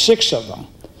 346 of them.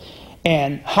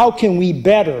 And how can we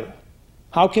better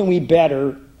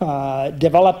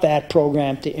develop that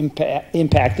program to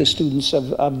impact the students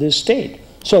of this state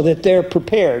so that they're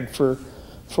prepared for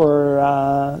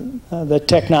the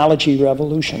technology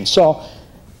revolution. So,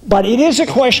 but it is a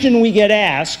question we get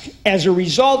asked as a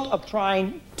result of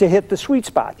trying to hit the sweet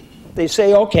spot. They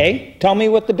say, okay, tell me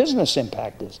what the business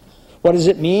impact is. What does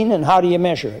it mean and how do you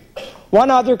measure it?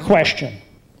 One other question.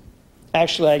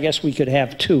 Actually, I guess we could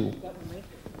have two.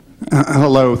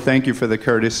 Hello, thank you for the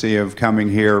courtesy of coming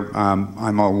here.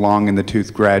 I'm a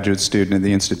long-in-the-tooth graduate student at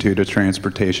the Institute of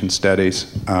Transportation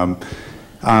Studies.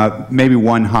 Maybe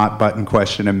one hot-button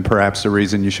question, and perhaps the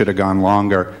reason you should have gone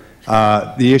longer.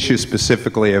 The issue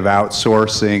specifically of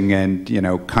outsourcing and, you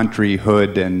know,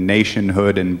 countryhood and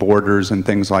nationhood and borders and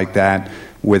things like that,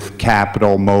 with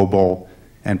capital mobile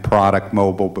and product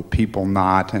mobile, but people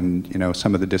not, and, you know,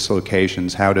 some of the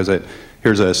dislocations. How does it?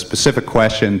 Here's a specific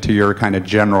question to your kind of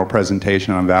general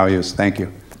presentation on values. Thank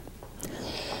you.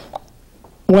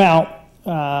 Well,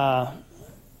 of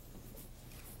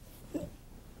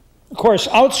course,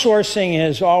 outsourcing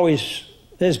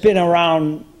has been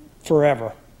around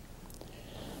forever.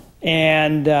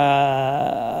 And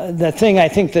the thing I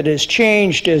think that has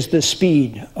changed is the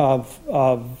speed of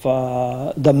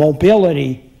the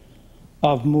mobility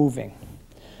of moving.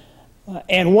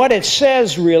 And what it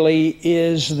says really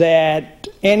is that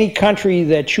any country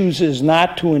that chooses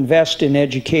not to invest in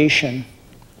education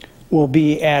will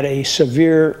be at a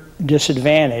severe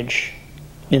disadvantage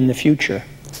in the future.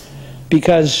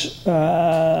 Because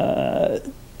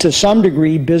to some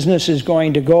degree, business is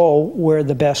going to go where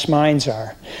the best minds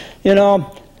are. You know,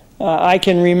 I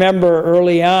can remember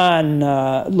early on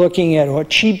looking at a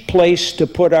cheap place to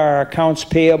put our accounts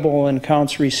payable and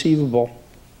accounts receivable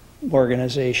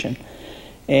organization.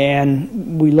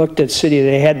 And we looked at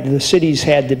the cities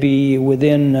had to be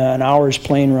within an hour's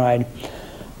plane ride.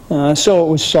 So it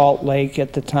was Salt Lake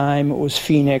at the time, it was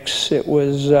Phoenix, it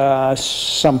was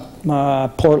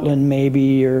Portland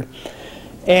maybe,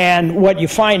 and what you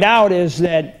find out is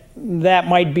that that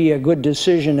might be a good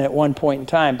decision at one point in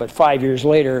time, but 5 years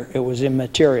later it was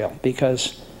immaterial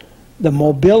because the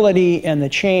mobility and the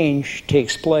change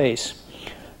takes place.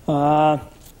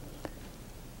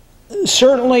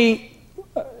 Certainly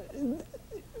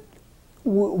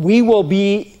we will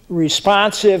be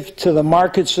responsive to the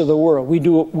markets of the world. We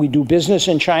do business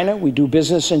in China, we do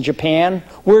business in Japan.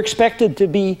 We're expected to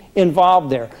be involved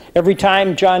there. Every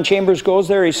time John Chambers goes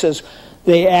there, he says,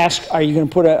 they ask, are you going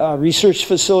to put a research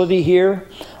facility here?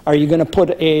 Are you going to put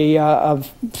a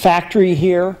factory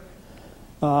here?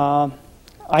 I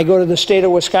go to the state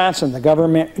of Wisconsin. The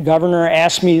governor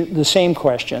asked me the same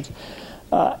questions.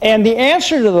 And the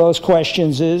answer to those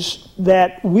questions is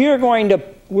that we're going to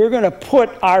put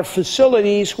our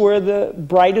facilities where the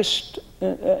brightest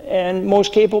and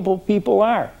most capable people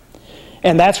are.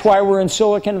 And that's why we're in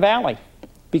Silicon Valley,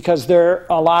 because there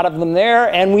are a lot of them there,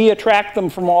 and we attract them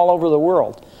from all over the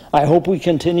world. I hope we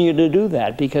continue to do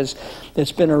that, because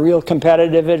it's been a real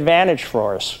competitive advantage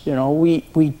for us. You know,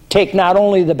 we take not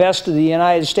only the best of the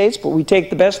United States, but we take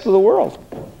the best of the world.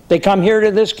 They come here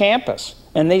to this campus,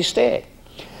 and they stay.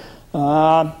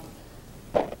 I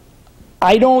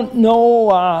don't know.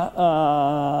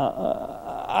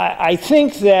 I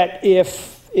think that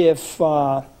if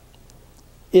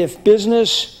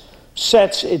business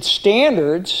sets its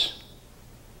standards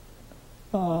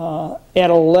at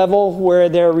a level where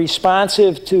they're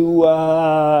responsive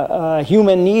to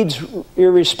human needs,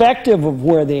 irrespective of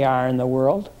where they are in the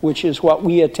world, which is what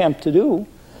we attempt to do,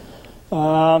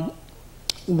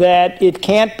 that it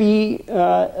can't be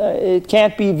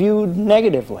viewed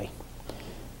negatively.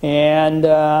 And,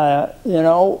 you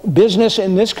know, business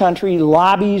in this country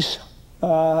lobbies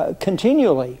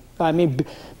continually. I mean,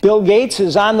 Bill Gates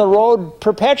is on the road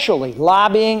perpetually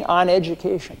lobbying on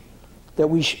education, that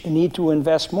we need to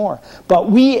invest more.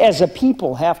 But we as a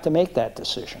people have to make that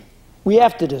decision. We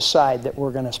have to decide that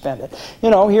we're going to spend it. You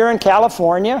know, here in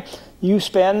California, we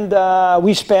spend what,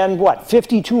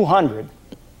 $5,200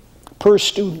 per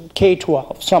student,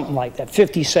 K-12, something like that,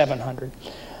 $5,700.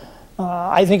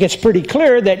 I think it's pretty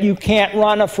clear that you can't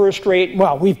run a first-rate,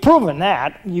 well, we've proven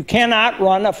that. You cannot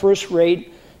run a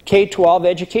first-rate K-12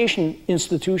 education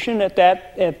institution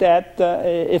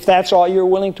if that's all you're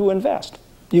willing to invest.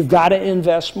 You've got to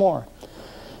invest more.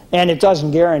 And it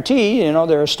doesn't guarantee, you know,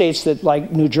 there are states that,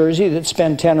 like New Jersey, that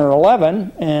spend 10 or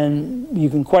 11, and you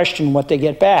can question what they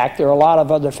get back. There are a lot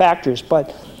of other factors,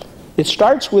 but it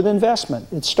starts with investment.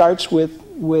 It starts with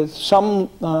some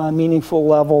meaningful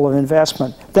level of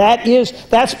investment.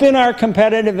 That's been our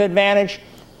competitive advantage.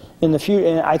 In the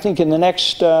future, I think in the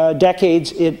next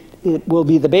decades, it will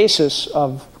be the basis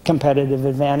of competitive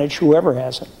advantage, whoever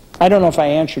has it. I don't know if I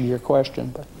answered your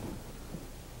question, but.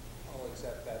 I'll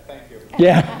accept that. Thank you.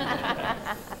 Yeah.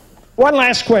 One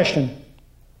last question.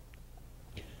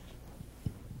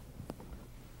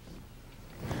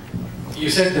 You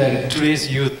said that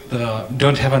today's youth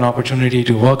don't have an opportunity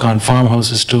to work on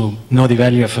farmhouses to know the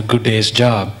value of a good day's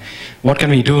job. What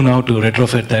can we do now to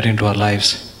retrofit that into our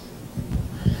lives?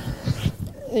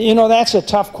 You know, that's a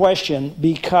tough question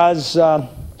because, for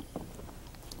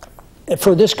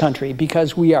this country,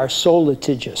 because we are so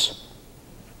litigious.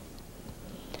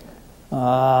 You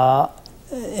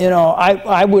know,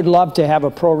 I would love to have a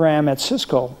program at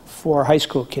Cisco for high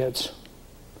school kids,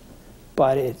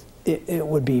 but it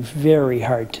would be very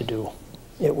hard to do.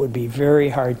 It would be very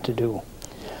hard to do.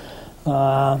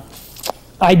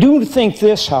 I do think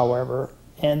this, however,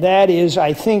 and that is,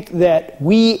 I think that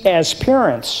we as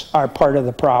parents are part of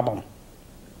the problem.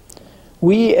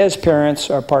 We as parents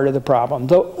are part of the problem.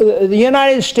 The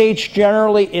United States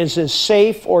generally is as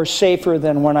safe or safer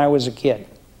than when I was a kid.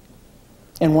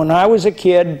 And when I was a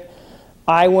kid,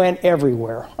 I went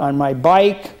everywhere. On my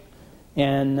bike,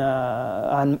 and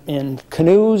in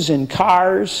canoes, in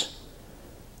cars.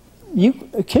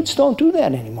 Kids don't do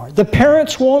that anymore. The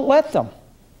parents won't let them.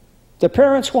 The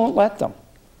parents won't let them.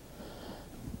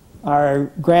 Our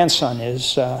grandson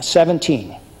is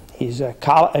 17. He's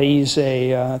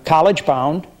college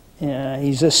bound.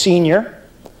 He's a senior.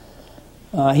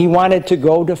 He wanted to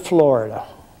go to Florida.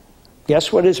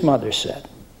 Guess what his mother said?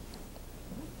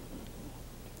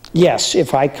 Yes,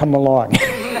 if I come along.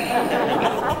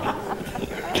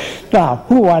 Now,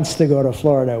 who wants to go to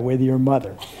Florida with your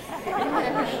mother?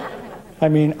 I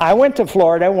mean, I went to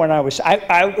Florida when I was,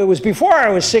 it was before I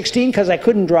was 16 because I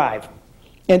couldn't drive.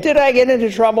 And did I get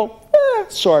into trouble?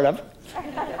 Sort of.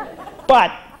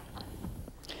 But,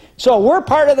 so we're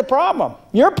part of the problem.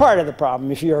 You're part of the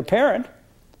problem if you're a parent.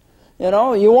 You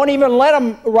know, you won't even let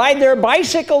them ride their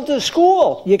bicycle to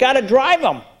school. You got to drive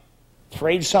them.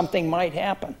 Afraid something might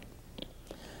happen.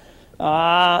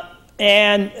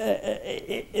 And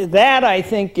that, I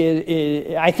think,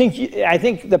 I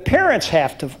think the parents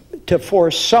have to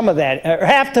force some of that, or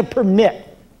have to permit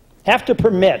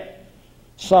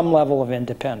some level of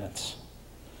independence,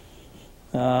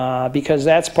 because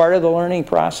that's part of the learning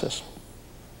process.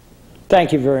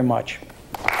 Thank you very much.